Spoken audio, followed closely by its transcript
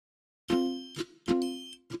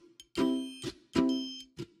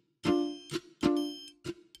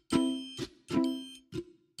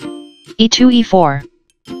e2 e4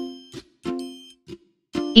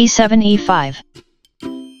 e7 e5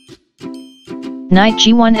 knight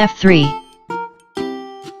g1 f3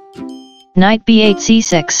 knight b8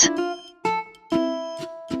 c6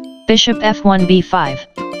 bishop f1 b5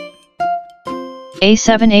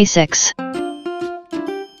 a7 a6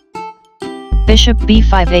 bishop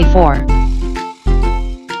b5 a4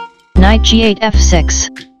 knight g8 f6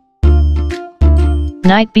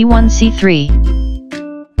 knight b1 c3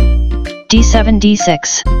 d7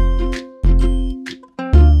 d6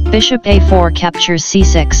 bishop a4 captures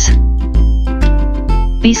c6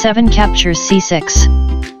 b7 captures c6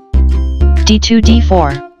 d2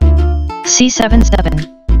 d4 c7 7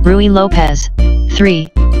 Rui Lopez 3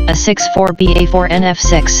 a6 4 ba4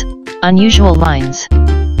 nf6 unusual lines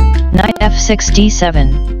knight f6 d7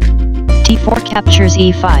 d4 captures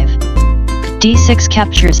e5 d6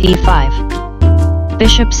 captures e5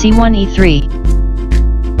 bishop c1 e3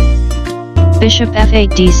 bishop f8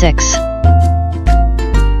 d6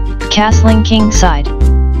 castling king side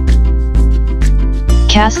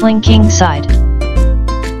castling king side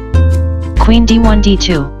queen d1 d2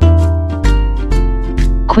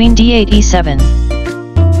 queen d8 e7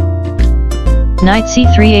 knight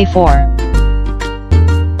c3 a4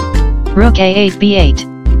 rook a8 b8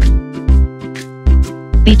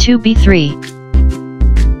 b2 b3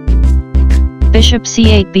 bishop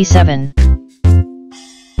c8 b7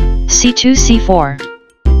 c2 c4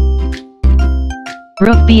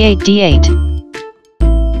 rook b8 d8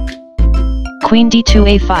 queen d2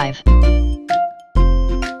 a5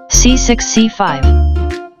 c6 c5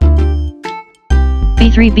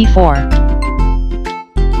 b3 b4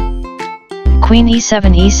 queen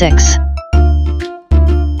e7 e6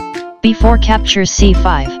 b4 captures c5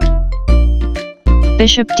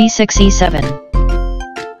 bishop d6 e7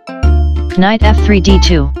 knight f3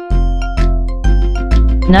 d2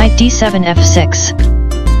 knight d7 f6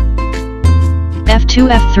 f2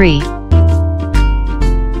 f3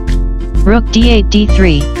 rook d8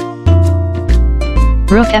 d3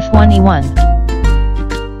 rook f1 e1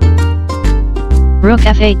 rook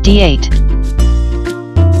f8 d8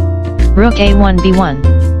 rook a1 b1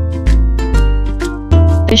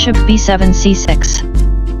 bishop b7 c6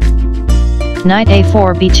 knight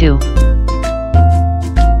a4 b2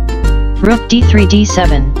 rook d3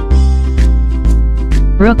 d7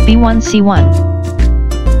 rook b1 c1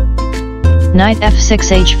 knight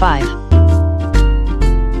f6 h5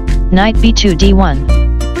 knight b2 d1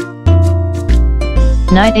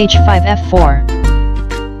 knight h5 f4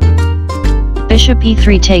 bishop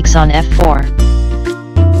e3 takes on f4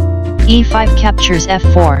 e5 captures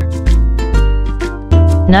f4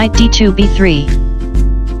 knight d2 b3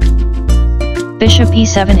 bishop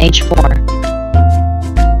e7 h4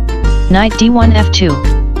 knight d1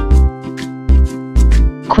 f2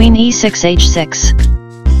 queen e6 h6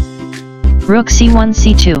 rook c1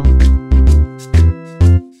 c2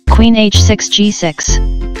 queen h6 g6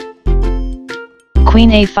 queen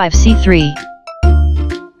a5 c3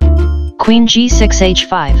 queen g6 h5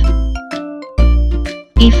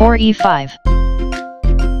 e4 e5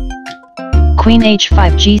 queen h5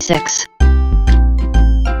 g6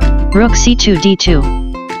 rook c2 d2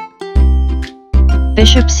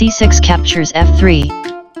 bishop c6 captures f3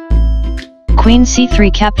 queen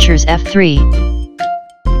c3 captures f3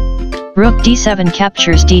 rook d7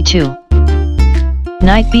 captures d2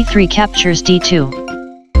 knight b3 captures d2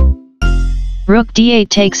 rook d8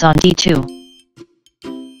 takes on d2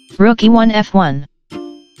 rook e1 f1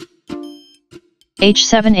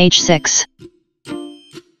 h7 h6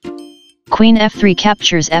 queen f3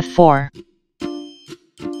 captures f4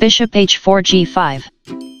 bishop h4 g5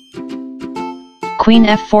 queen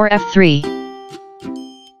f4 f3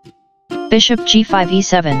 bishop g5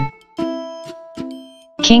 e7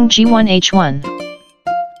 king g1 h1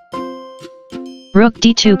 rook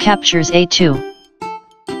d2 captures a2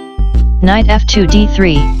 knight f2 d3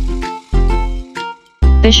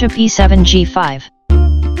 bishop e7 g5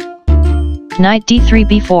 knight d3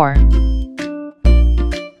 b4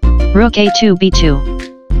 rook a2 b2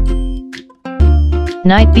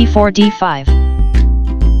 knight b4 d5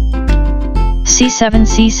 c7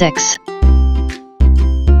 c6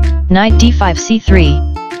 knight d5 c3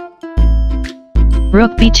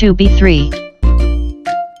 rook b2 b3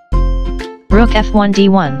 rook f1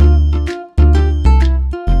 d1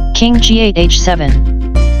 king g8 h7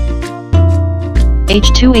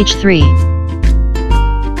 h2 h3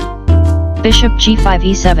 bishop g5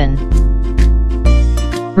 e7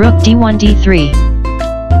 rook d1 d3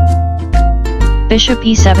 bishop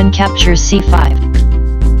e7 captures c5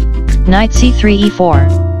 knight c3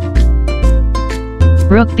 e4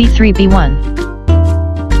 rook b3 b1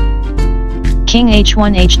 King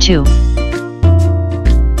h1 h2.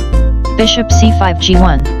 Bishop c5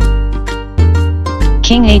 g1.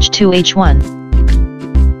 King h2 h1.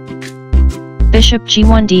 Bishop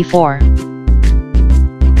g1 d4.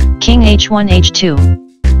 King h1 h2.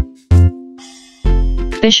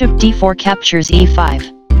 Bishop d4 captures e5.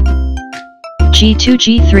 g2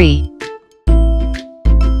 g3.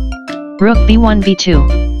 Rook b1 b2.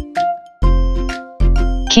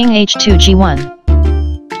 King h2 g1.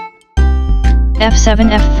 f7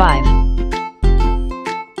 f5.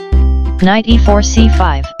 Knight e4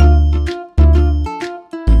 c5.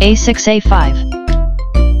 a6 a5.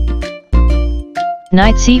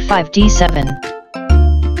 Knight c5 d7.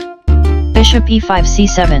 Bishop e5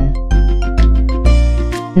 c7.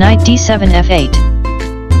 Knight d7 f8.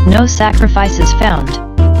 No sacrifices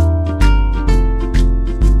found.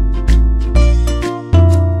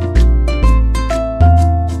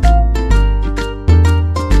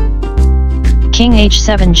 King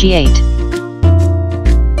h7 g8.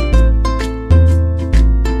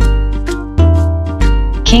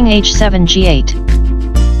 King h7 g8.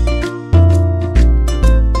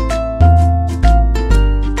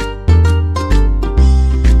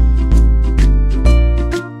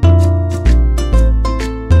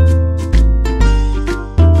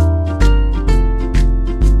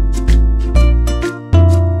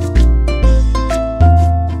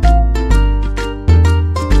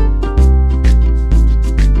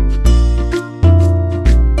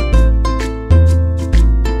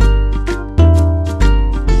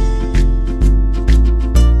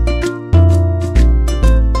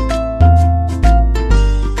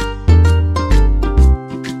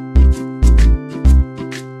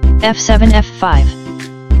 f7 f5.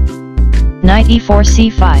 Knight e4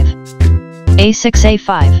 c5. a6 a5.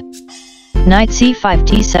 Knight c5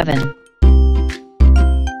 d7.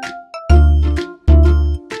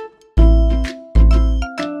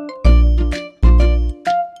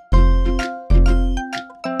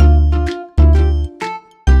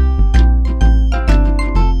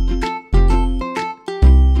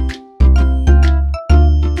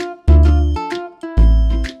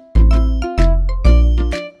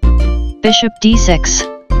 Bishop d6.